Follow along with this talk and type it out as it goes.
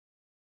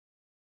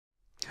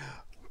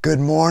Good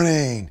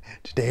morning.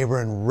 Today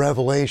we're in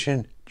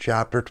Revelation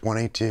chapter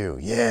 22.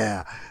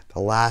 Yeah, the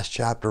last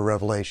chapter of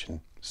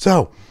Revelation.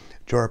 So,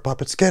 enjoy our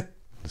puppet skit.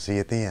 See you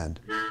at the end.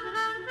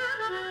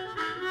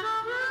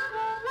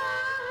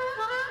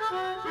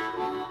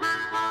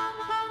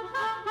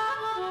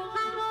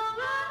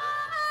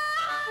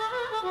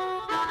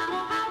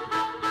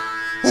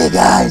 Hey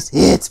guys,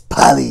 it's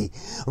Polly.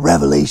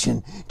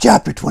 Revelation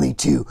chapter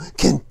 22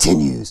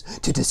 continues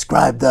to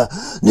describe the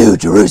New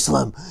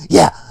Jerusalem,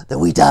 that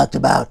we talked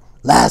about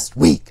last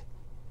week.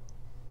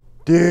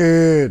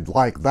 Dude,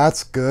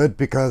 that's good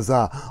because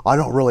I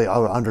don't really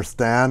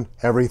understand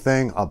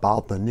everything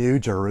about the New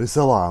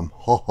Jerusalem.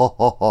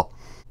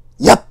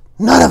 Yep,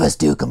 none of us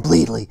do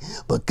completely,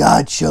 but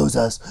God shows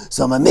us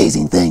some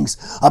amazing things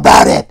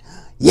about it.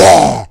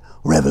 Yeah!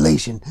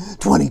 Revelation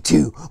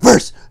 22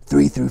 verse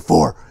 3 through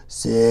 4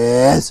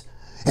 says,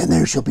 "And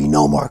there shall be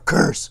no more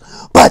curse,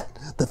 but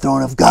the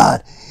throne of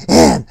God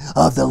and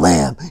of the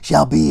Lamb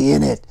shall be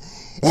in it,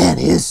 and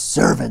his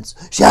servants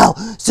shall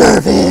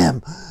serve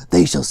him.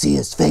 They shall see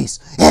his face,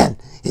 and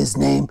his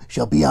name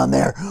shall be on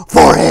their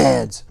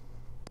foreheads."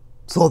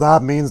 So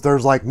that means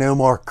there's no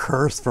more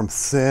curse from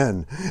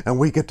sin, and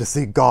we get to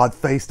see God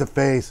face to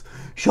face.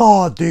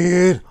 Shaw,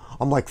 dude.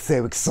 I'm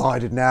so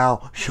excited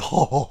now.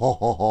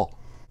 Shaw.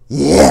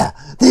 Yeah,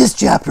 this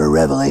chapter of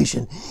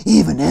Revelation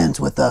even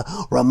ends with a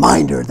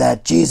reminder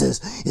that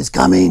Jesus is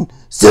coming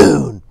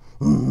soon.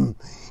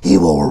 He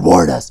will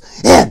reward us,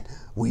 and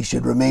we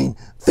should remain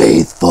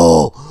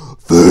faithful,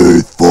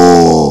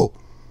 faithful,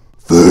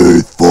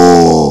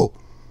 faithful,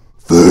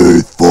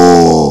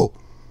 faithful.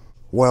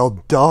 Well,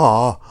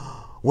 duh.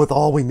 With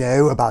all we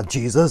know about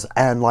Jesus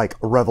and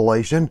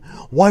Revelation,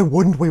 why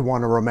wouldn't we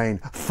want to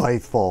remain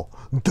faithful?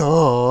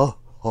 Duh.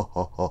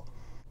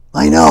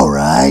 I know,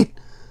 right?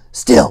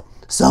 Still,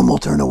 some will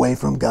turn away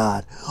from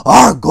God.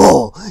 Our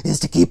goal is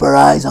to keep our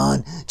eyes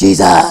on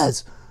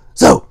Jesus.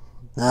 So,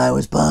 I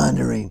was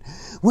pondering,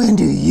 when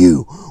do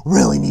you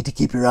really need to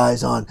keep your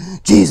eyes on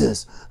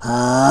Jesus?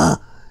 Huh?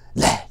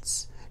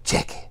 Let's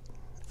check it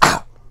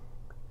out.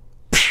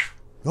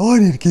 I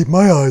need to keep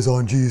my eyes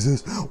on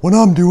Jesus when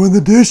I'm doing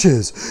the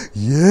dishes.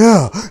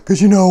 Yeah,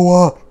 because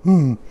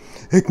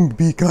it can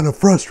be kind of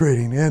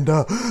frustrating and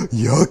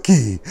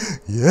yucky.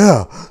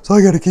 Yeah, so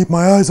I got to keep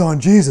my eyes on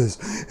Jesus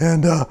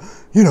and,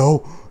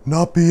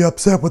 not be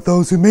upset with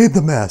those who made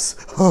the mess.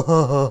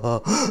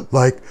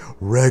 Like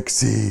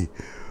Rexy.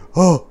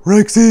 Oh,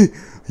 Rexy,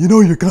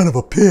 you're kind of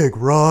a pig,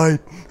 right?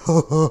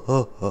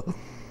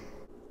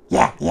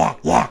 Yeah.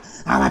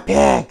 I'm a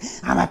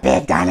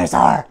pig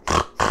dinosaur.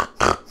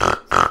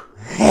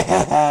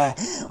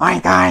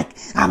 Oink oink,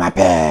 I'm a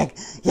pig.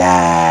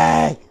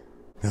 Yay!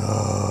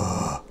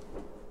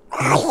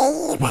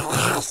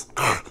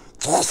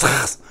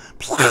 Jesus,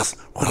 please,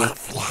 would I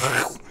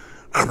fly?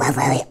 I'm a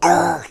very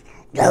old.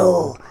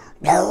 No.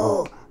 Wah,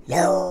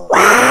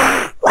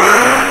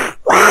 wah,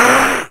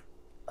 wah.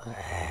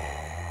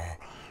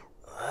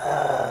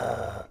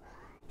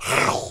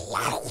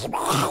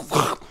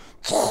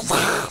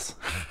 Jesus.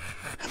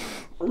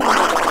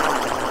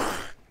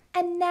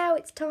 And now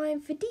it's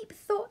time for Deep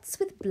Thoughts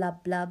with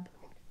Blub Blub.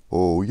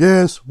 Oh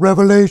yes,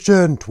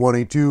 Revelation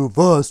 22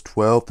 verse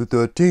 12 to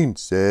 13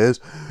 says,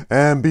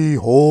 "And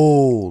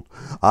behold,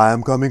 I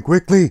am coming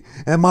quickly,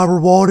 and my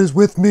reward is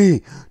with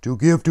me, to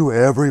give to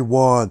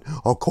everyone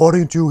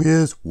according to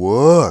his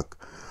work.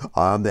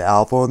 I am the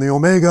Alpha and the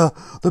Omega,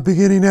 the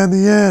beginning and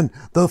the end,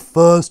 the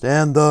first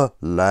and the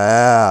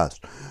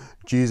last."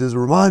 Jesus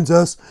reminds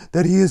us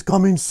that he is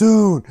coming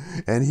soon,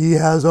 and he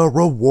has a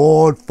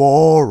reward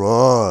for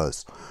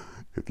us.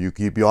 If you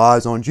keep your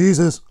eyes on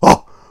Jesus,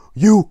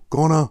 you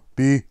gonna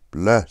be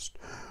blessed.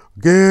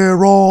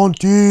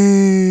 Guaranteed.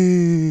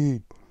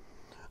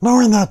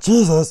 Knowing that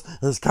Jesus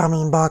is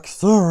coming back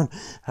soon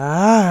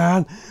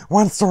and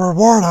wants to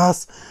reward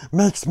us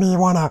makes me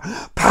want to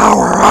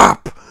power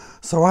up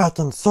so I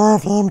can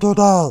serve him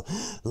today.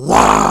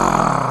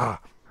 Yeah!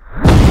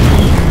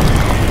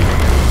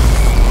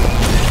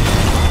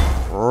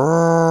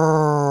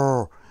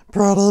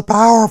 Pretty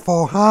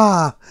powerful,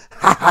 huh?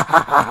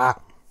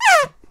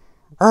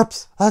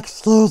 Oops,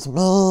 excuse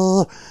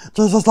me.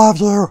 Jesus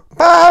loves you.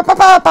 Bye, bye,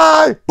 bye,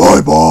 bye.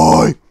 Bye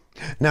bye.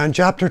 Now in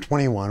chapter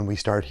 21, we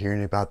start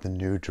hearing about the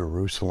New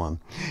Jerusalem.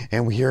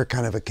 And we hear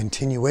kind of a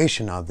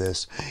continuation of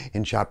this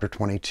in chapter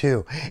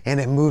 22. And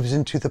it moves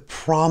into the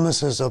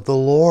promises of the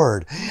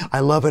Lord. I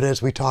love it,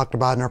 as we talked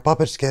about in our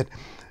puppet skit.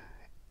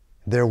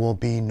 There will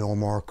be no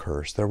more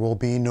curse. There will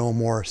be no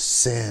more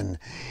sin.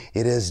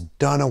 It is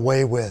done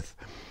away with.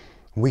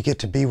 We get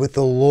to be with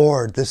the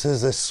Lord. This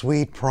is a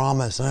sweet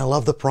promise. And I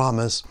love the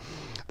promise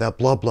that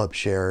Blub Blub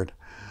shared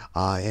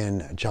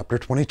in chapter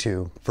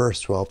 22,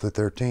 verse 12 to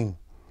 13.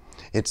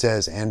 It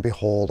says, "And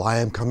behold, I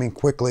am coming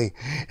quickly,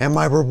 and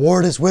my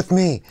reward is with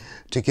me,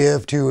 to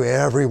give to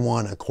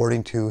everyone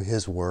according to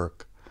his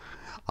work.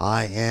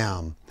 I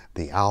am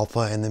the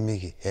Alpha and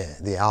the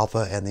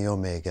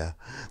Omega,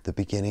 the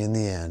beginning and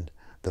the end,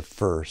 the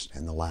first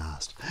and the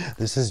last."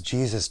 This is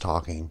Jesus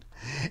talking.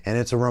 And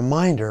it's a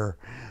reminder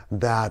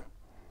that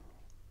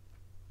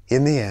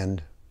in the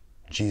end,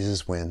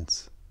 Jesus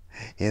wins.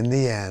 In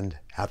the end,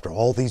 after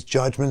all these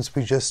judgments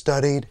we just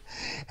studied,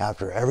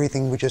 after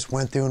everything we just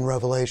went through in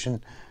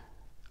Revelation,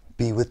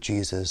 be with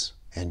Jesus,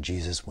 and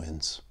Jesus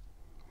wins.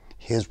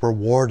 His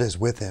reward is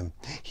with him.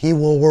 He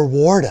will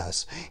reward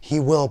us. He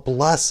will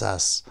bless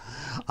us.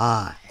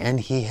 And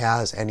he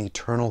has an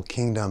eternal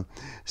kingdom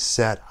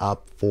set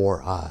up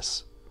for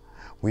us.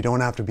 We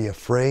don't have to be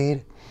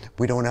afraid.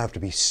 We don't have to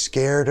be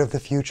scared of the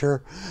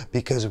future,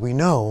 because we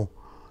know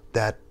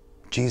that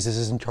Jesus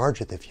is in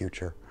charge of the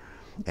future.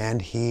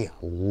 And he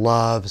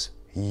loves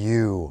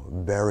you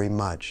very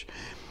much.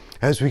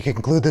 As we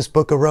conclude this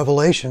book of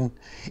Revelation,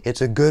 it's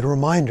a good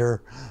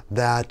reminder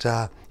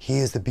that he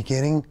is the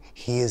beginning,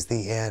 he is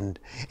the end,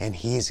 and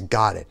he's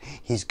got it.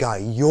 He's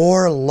got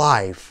your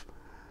life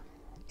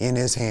in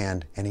his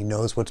hand, and he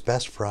knows what's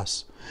best for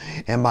us.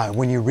 And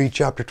when you read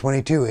chapter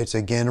 22, it's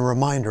again a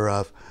reminder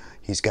of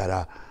he's got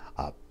a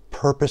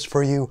purpose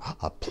for you,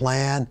 a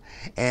plan,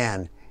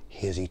 and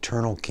his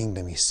eternal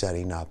kingdom he's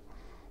setting up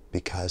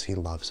because he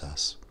loves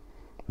us.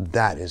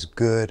 That is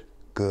good,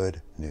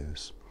 good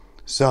news.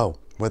 So,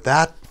 with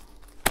that,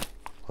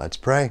 let's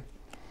pray.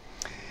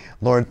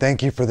 Lord,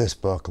 thank you for this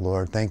book,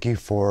 Lord. Thank you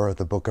for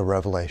the book of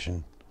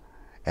Revelation.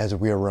 As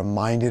we are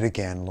reminded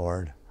again,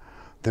 Lord,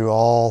 through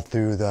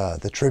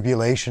the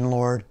tribulation,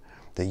 Lord,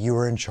 that you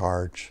are in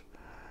charge.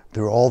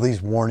 Through all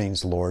these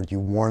warnings, Lord, you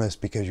warn us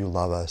because you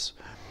love us.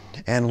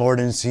 And Lord,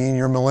 in seeing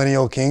your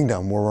millennial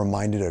kingdom, we're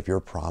reminded of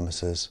your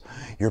promises.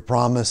 Your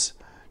promise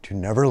to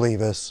never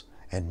leave us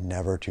and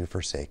never to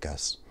forsake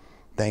us.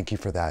 Thank you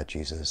for that,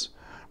 Jesus.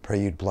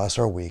 Pray you'd bless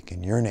our week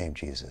in your name,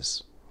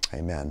 Jesus.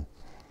 Amen.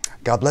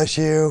 God bless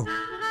you.